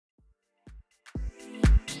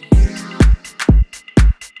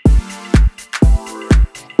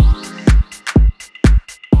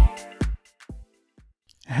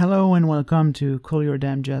Hello and welcome to Cool Your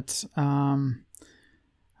Damn Jets. What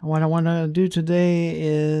I want to do today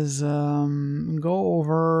is go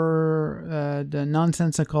over the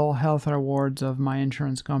nonsensical health rewards of my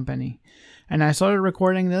insurance company. And I started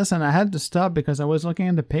recording this and I had to stop because I was looking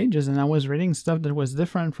at the pages and I was reading stuff that was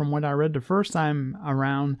different from what I read the first time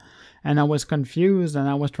around. And I was confused and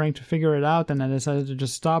I was trying to figure it out, and I decided to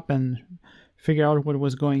just stop and figure out what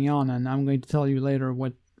was going on. And I'm going to tell you later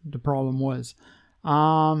what the problem was.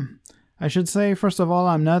 I should say, first of all,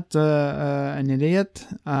 I'm not an idiot.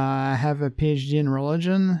 I have a PhD in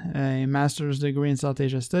religion, a master's degree in South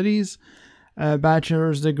Asia Studies, a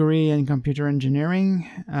bachelor's degree in computer engineering.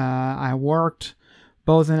 I worked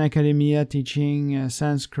both in academia teaching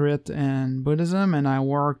Sanskrit and Buddhism, and I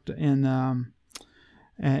worked in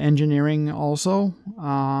engineering also.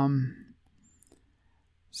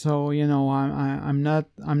 So, you know, I'm not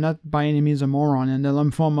by any means a moron, and the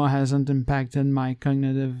lymphoma hasn't impacted my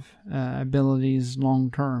cognitive abilities long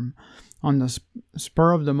term. On the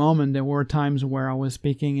spur of the moment, there were times where I was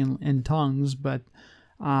speaking in tongues, but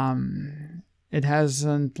it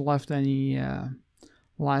hasn't left any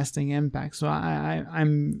lasting impact. So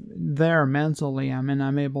I'm there mentally. I mean,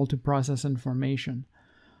 I'm able to process information.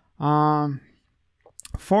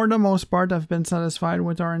 For the most part, I've been satisfied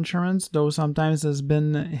with our insurance, though sometimes there's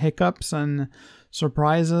been hiccups and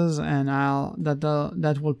surprises, and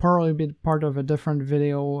that will probably be part of a different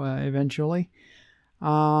video eventually.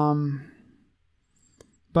 But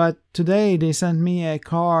today they sent me a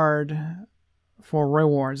card for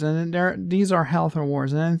rewards, and these are health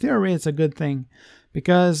rewards, and in theory it's a good thing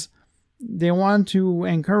because they want to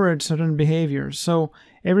encourage certain behaviors. So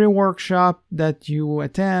every workshop that you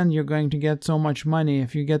attend, you're going to get so much money.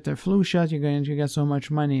 If you get the flu shot, you're going to get so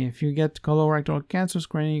much money. If you get colorectal cancer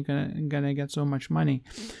screening, you're going to get so much money.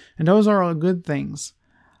 And those are all good things.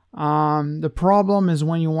 The problem is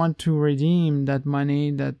when you want to redeem that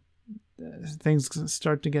money, that things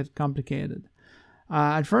start to get complicated.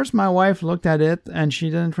 At first, my wife looked at it and she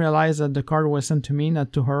didn't realize that the card was sent to me,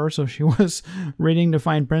 not to her. So she was reading the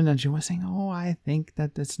fine print and she was saying, "Oh, I think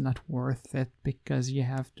that it's not worth it because you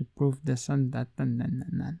have to prove this and that and then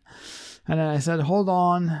and then." And then I said, "Hold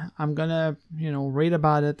on, I'm gonna, read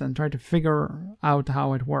about it and try to figure out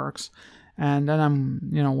how it works, and then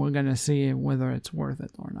we're gonna see whether it's worth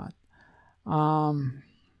it or not."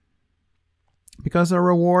 Because the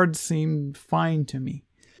rewards seemed fine to me.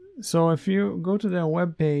 So if you go to the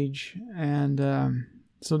web page, and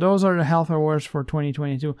so those are the health rewards for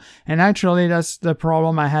 2022. And actually, that's the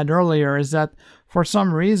problem I had earlier, is that for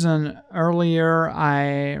some reason earlier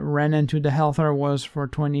I ran into the health rewards for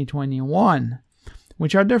 2021,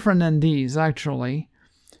 which are different than these actually.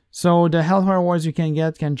 So the health rewards you can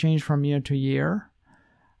get can change from year to year.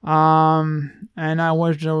 And I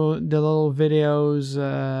watched the little videos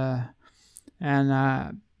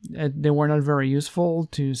and they were not very useful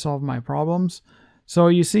to solve my problems. So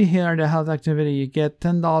you see here the health activity, you get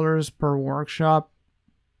 $10 per workshop,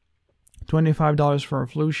 $25 for a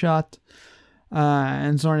flu shot,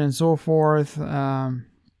 and so on and so forth. And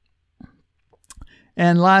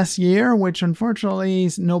last year, which unfortunately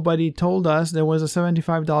nobody told us, there was a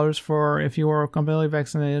 $75 for if you were completely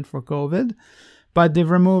vaccinated for COVID, but they've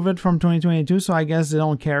removed it from 2022, so I guess they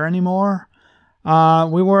don't care anymore.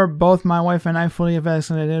 We were, both my wife and I, fully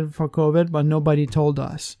vaccinated for COVID, but nobody told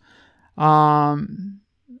us. And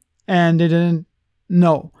they didn't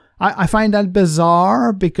know. I find that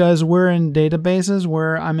bizarre because we're in databases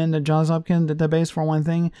where I'm in the Johns Hopkins database for one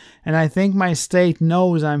thing, and I think my state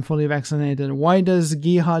knows I'm fully vaccinated. Why does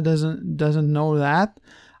GIHA doesn't know that?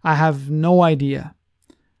 I have no idea.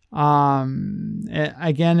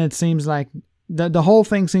 Again, it seems like the whole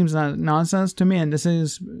thing seems nonsense to me, and this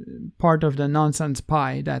is part of the nonsense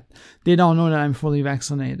pie that they don't know that I'm fully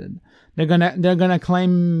vaccinated. They're gonna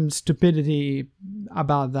claim stupidity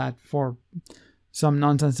about that for some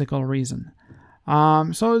nonsensical reason.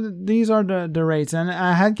 So these are the rates, and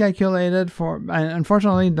I had calculated for. And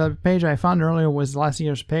unfortunately, the page I found earlier was last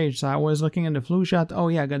year's page, so I was looking at the flu shot. Oh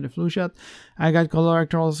yeah, I got the flu shot. I got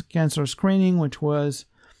colorectal cancer screening, which was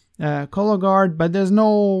Cologuard, but there's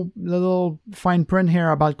no little fine print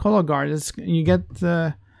here about Cologuard. You get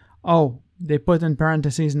they put in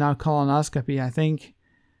parentheses now colonoscopy. I think,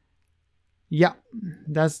 yeah,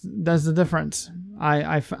 that's the difference.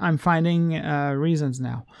 I'm finding reasons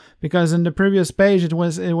now, because in the previous page it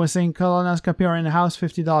was saying colonoscopy or in the house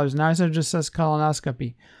 $50. Now it just says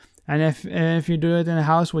colonoscopy, and if you do it in a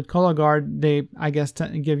house with Cologuard, they I guess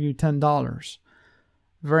give you $10.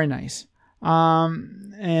 Very nice.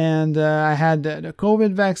 And I had the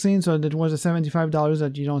COVID vaccine, so that was a $75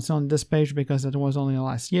 that you don't see on this page because it was only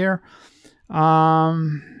last year.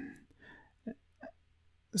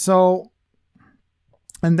 So,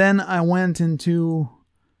 and then I went into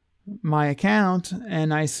my account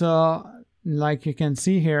and I saw, like you can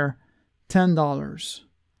see here, $10,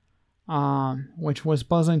 which was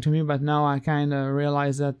puzzling to me, but now I kind of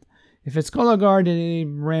realize that if it's Cologuard, they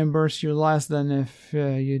reimburse you less than if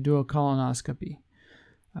you do a colonoscopy,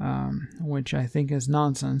 which I think is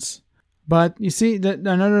nonsense. But you see,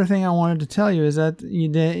 another thing I wanted to tell you is that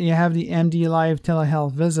you have the MD Live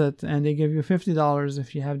telehealth visit, and they give you $50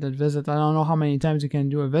 if you have that visit. I don't know how many times you can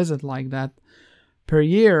do a visit like that per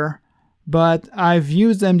year, but I've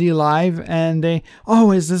used MD Live, and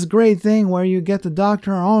it's this great thing where you get the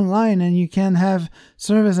doctor online and you can have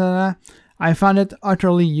service. I found it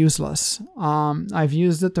utterly useless. I've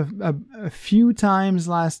used it a few times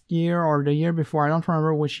last year or the year before. I don't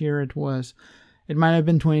remember which year it was. It might have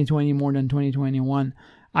been 2020 more than 2021.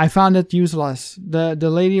 I found it useless. The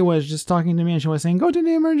lady was just talking to me and she was saying, go to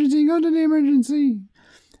the emergency, go to the emergency.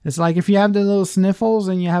 It's like if you have the little sniffles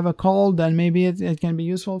and you have a cold, then maybe it can be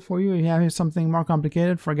useful for you. If you have something more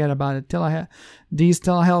complicated, forget about it. These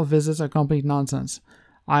telehealth visits are complete nonsense.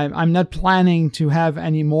 I'm not planning to have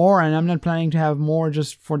any more, and I'm not planning to have more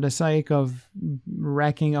just for the sake of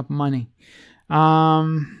racking up money.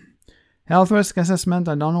 Health risk assessment,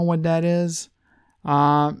 I don't know what that is.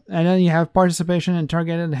 And then you have participation in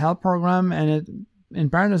targeted health program, and in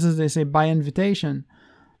parentheses they say by invitation.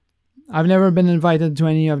 I've never been invited to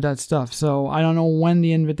any of that stuff, so I don't know when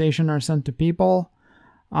the invitation are sent to people.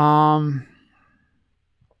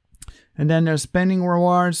 And then there's spending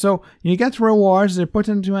rewards. So you get rewards, they're put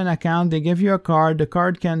into an account, they give you a card. The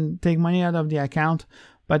card can take money out of the account,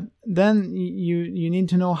 but then you need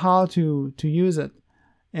to know how to use it.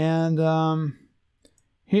 And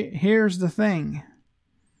here's the thing.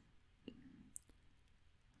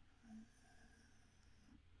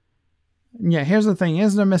 Yeah, here's the thing.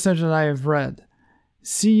 Here's the message that I have read.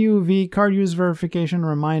 CUV, card use verification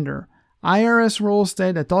reminder. IRS rules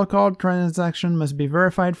state that all card transactions must be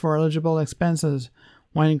verified for eligible expenses.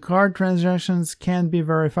 When card transactions can't be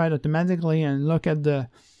verified automatically, and look at the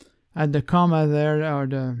comma there, or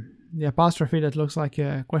the apostrophe that looks like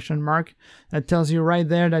a question mark, that tells you right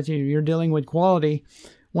there that you're dealing with quality.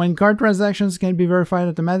 When card transactions can be verified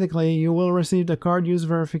automatically, you will receive the card use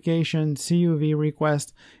verification CUV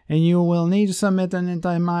request, and you will need to submit an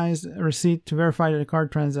itemized receipt to verify the card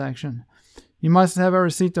transaction. You must have a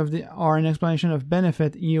receipt or an explanation of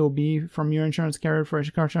benefit EOB from your insurance carrier for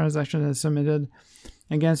each card transaction that is submitted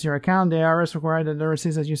against your account. The IRS requires that the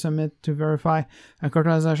receipts that you submit to verify a card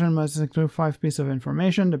transaction must include 5 pieces of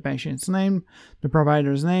information: the patient's name, the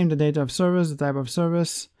provider's name, the date of service, the type of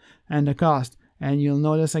service, and the cost. And you'll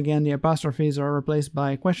notice again the apostrophes are replaced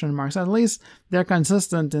by question marks. At least they're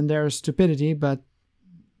consistent in their stupidity, but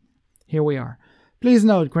here we are. Please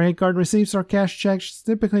note, credit card receipts or cash checks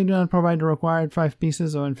typically do not provide the required 5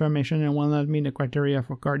 pieces of information and will not meet the criteria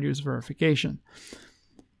for card use verification.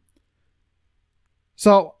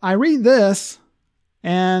 So I read this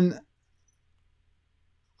and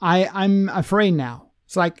I'm afraid now.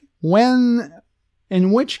 It's like,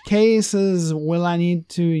 in which cases will I need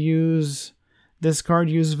to use this card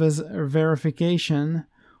use verification?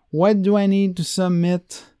 What do I need to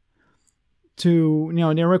submit to,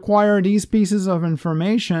 they require these pieces of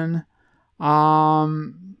information, but,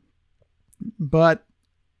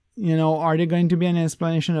 are they going to be an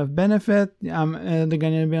explanation of benefit? Are they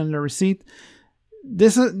going to be on the receipt?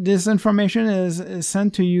 This information is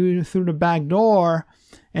sent to you through the back door,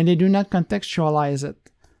 and they do not contextualize it.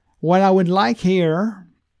 What I would like here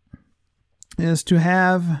is to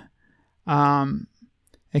have a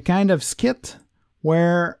kind of skit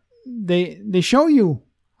where they show you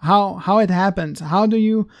how it happens. How do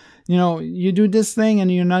you do this thing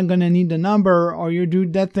and you're not going to need the number, or you do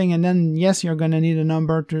that thing and then yes, you're going to need a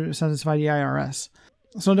number to satisfy the IRS.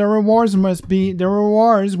 So the rewards must be,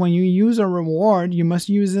 when you use a reward, you must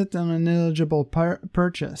use it on an eligible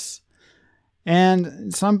purchase.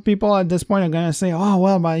 And some people at this point are going to say, oh,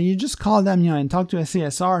 well, but you just call them, and talk to a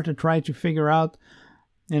CSR to try to figure out,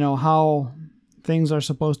 how things are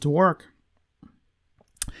supposed to work.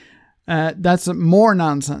 That's more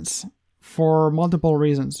nonsense for multiple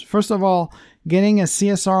reasons. First of all, getting a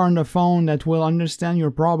CSR on the phone that will understand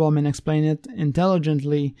your problem and explain it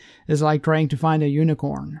intelligently is like trying to find a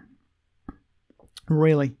unicorn.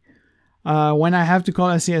 Really. When I have to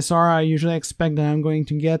call a CSR, I usually expect that I'm going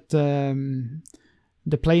to get the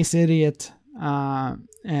place idiot,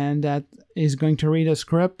 and that is going to read a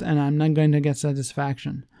script, and I'm not going to get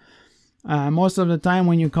satisfaction. Most of the time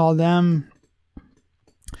when you call them,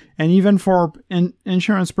 And even for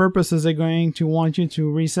insurance purposes, they're going to want you to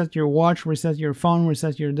reset your watch, reset your phone,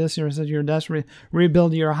 reset your this, reset your desk,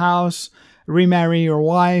 rebuild your house, remarry your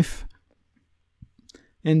wife,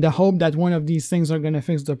 in the hope that one of these things are going to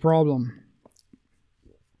fix the problem.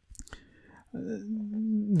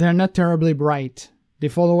 They're not terribly bright. They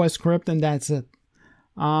follow a script and that's it.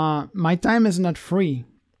 My time is not free.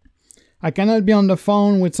 I cannot be on the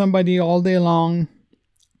phone with somebody all day long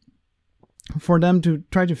for them to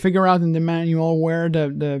try to figure out in the manual where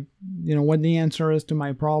what the answer is to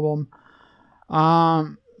my problem.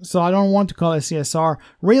 So I don't want to call a CSR.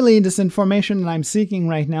 Really, this information that I'm seeking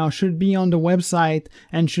right now should be on the website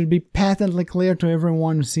and should be patently clear to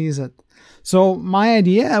everyone who sees it. So my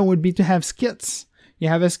idea would be to have skits. You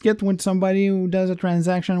have a skit with somebody who does a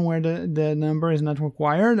transaction where the number is not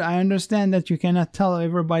required. I understand that you cannot tell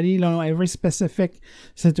everybody, every specific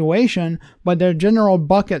situation, but there are general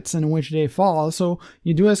buckets in which they fall. So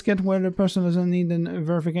you do a skit where the person doesn't need a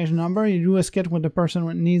verification number. You do a skit with the person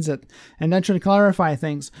who needs it. And that should clarify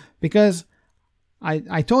things. Because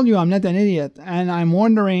I told you I'm not an idiot. And I'm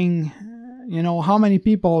wondering, how many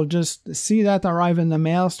people just see that arrive in the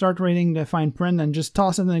mail, start reading the fine print, and just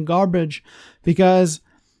toss it in the garbage because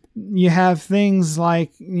you have things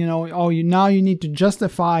like, now you need to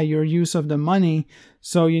justify your use of the money,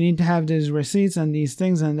 so you need to have these receipts and these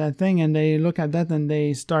things and that thing, and they look at that and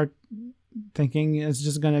they start thinking it's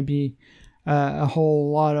just going to be a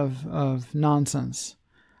whole lot of nonsense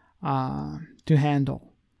to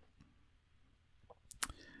handle.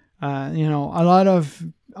 A lot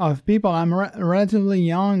of people, I'm relatively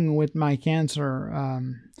young with my cancer.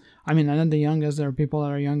 I'm not the youngest. There are people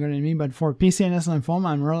that are younger than me, but for PCNS lymphoma,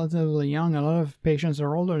 I'm relatively young. A lot of patients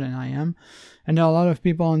are older than I am. And there are a lot of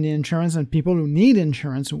people on the insurance, and people who need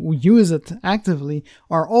insurance, who use it actively,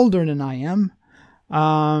 are older than I am.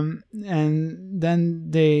 And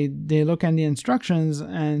then they look at the instructions,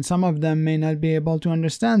 and some of them may not be able to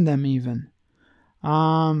understand them even.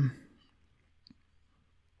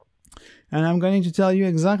 And I'm going to tell you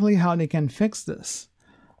exactly how they can fix this.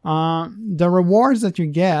 The rewards that you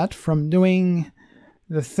get from doing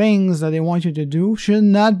the things that they want you to do should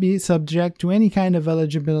not be subject to any kind of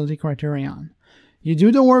eligibility criterion. You do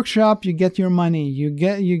the workshop, you get your money. You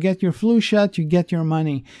get your flu shot, you get your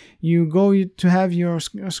money. You go to have your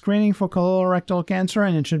screening for colorectal cancer,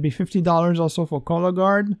 and it should be $50 also for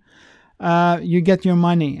Cologuard. You get your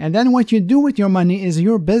money. And then what you do with your money is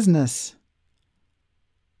your business.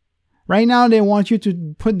 Right now, they want you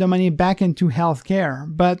to put the money back into healthcare,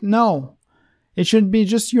 but no, it should be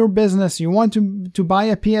just your business. You want to buy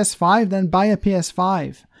a PS5, then buy a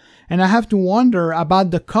PS5. And I have to wonder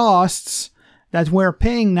about the costs that we're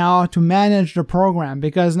paying now to manage the program,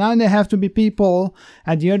 because now there have to be people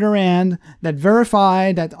at the other end that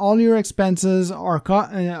verify that all your expenses are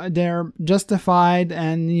they're justified,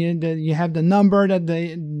 and you have the number that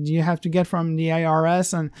you have to get from the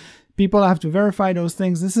IRS, and people have to verify those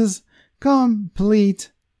things. This is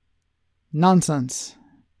complete nonsense.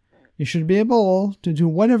 You should be able to do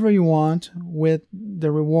whatever you want with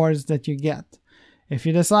the rewards that you get. If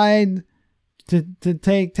you decide to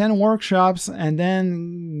take 10 workshops and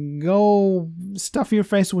then go stuff your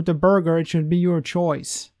face with a burger, it should be your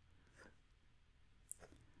choice.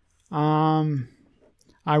 I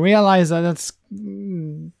realize that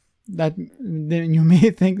you may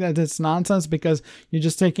think that it's nonsense because you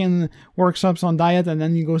just take in workshops on diet and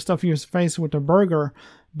then you go stuff your face with a burger,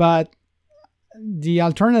 but the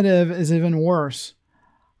alternative is even worse.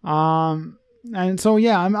 And so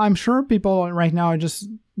I'm sure people right now are just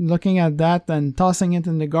looking at that and tossing it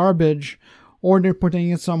in the garbage, or they're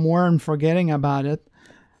putting it somewhere and forgetting about it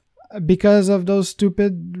because of those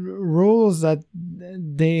stupid rules that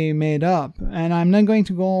they made up. And I'm not going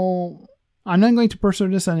to pursue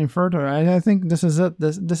this any further. I think this is it.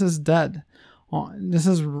 This is dead. This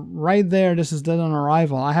is right there. This is dead on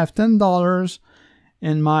arrival. I have $10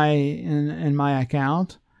 in my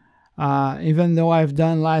account, even though I've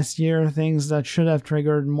done last year things that should have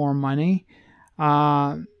triggered more money.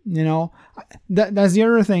 That's the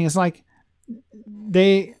other thing. It's like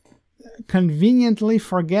they conveniently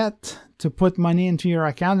forget to put money into your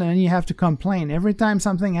account, and then you have to complain every time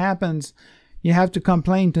something happens. You have to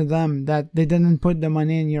complain to them that they didn't put the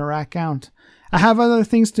money in your account. I have other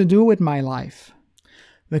things to do with my life.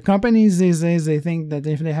 The companies these days, they think that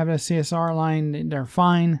if they have a CSR line, they're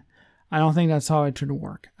fine. I don't think that's how it should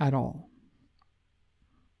work at all.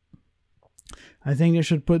 I think they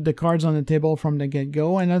should put the cards on the table from the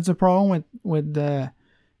get-go, and that's the problem with the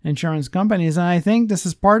insurance companies. And I think this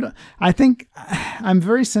is I'm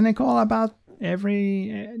very cynical about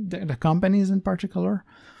the companies in particular.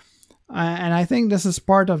 And I think this is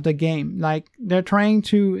part of the game. Like, they're trying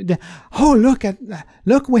to, oh,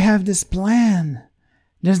 look, we have this plan.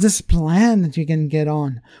 There's this plan that you can get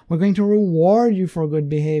on. We're going to reward you for good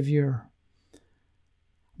behavior.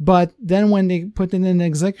 But then when they put it in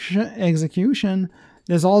execution,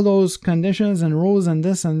 there's all those conditions and rules and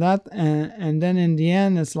this and that. And then in the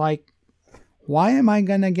end, it's like, why am I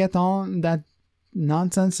going to get on that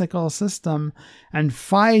nonsensical system and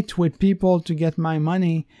fight with people to get my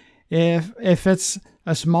money if it's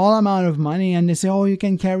a small amount of money and they say, oh, you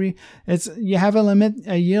can carry, you have a limit,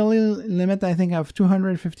 a yearly limit, I think, of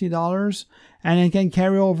 $250, and it can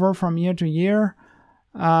carry over from year to year.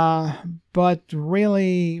 But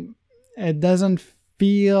really, it doesn't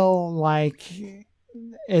feel like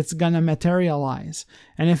it's gonna materialize.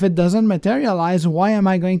 And if it doesn't materialize, why am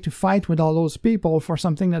I going to fight with all those people for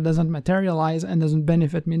something that doesn't materialize and doesn't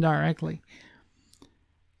benefit me directly?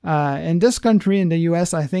 In this country, in the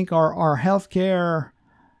US, I think our healthcare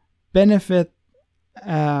benefit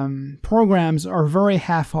programs are very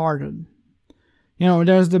half-hearted. You know,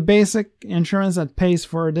 there's the basic insurance that pays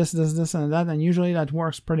for this, and that, and usually that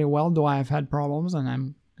works pretty well, though I've had problems, and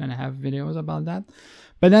I'm going to have videos about that.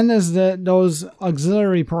 But then there's those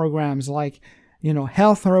auxiliary programs like, you know,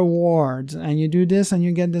 health rewards, and you do this and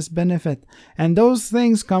you get this benefit. And those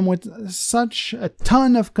things come with such a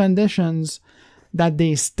ton of conditions that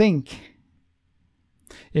they stink.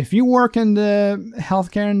 If you work in the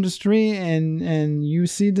healthcare industry and you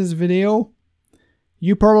see this video,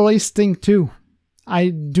 you probably stink too. I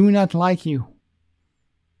do not like you.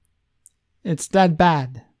 It's that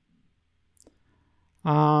bad.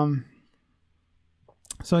 So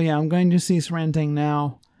yeah, I'm going to cease ranting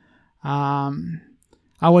now. I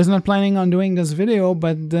was not planning on doing this video,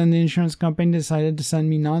 but then the insurance company decided to send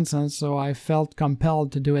me nonsense, so I felt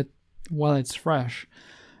compelled to do it while it's fresh.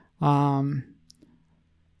 So I'm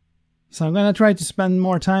going to try to spend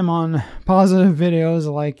more time on positive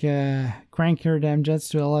videos like Crank Your Damn Jets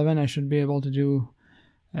to 11. I should be able to do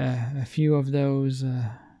a few of those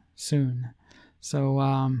soon. So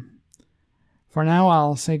for now,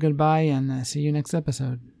 I'll say goodbye and see you next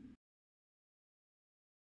episode.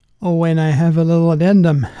 Oh, and I have a little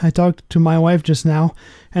addendum. I talked to my wife just now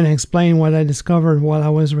and explained what I discovered while I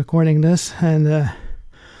was recording this, and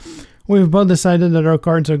we've both decided that our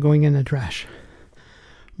cards are going in the trash.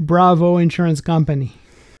 Bravo, insurance company.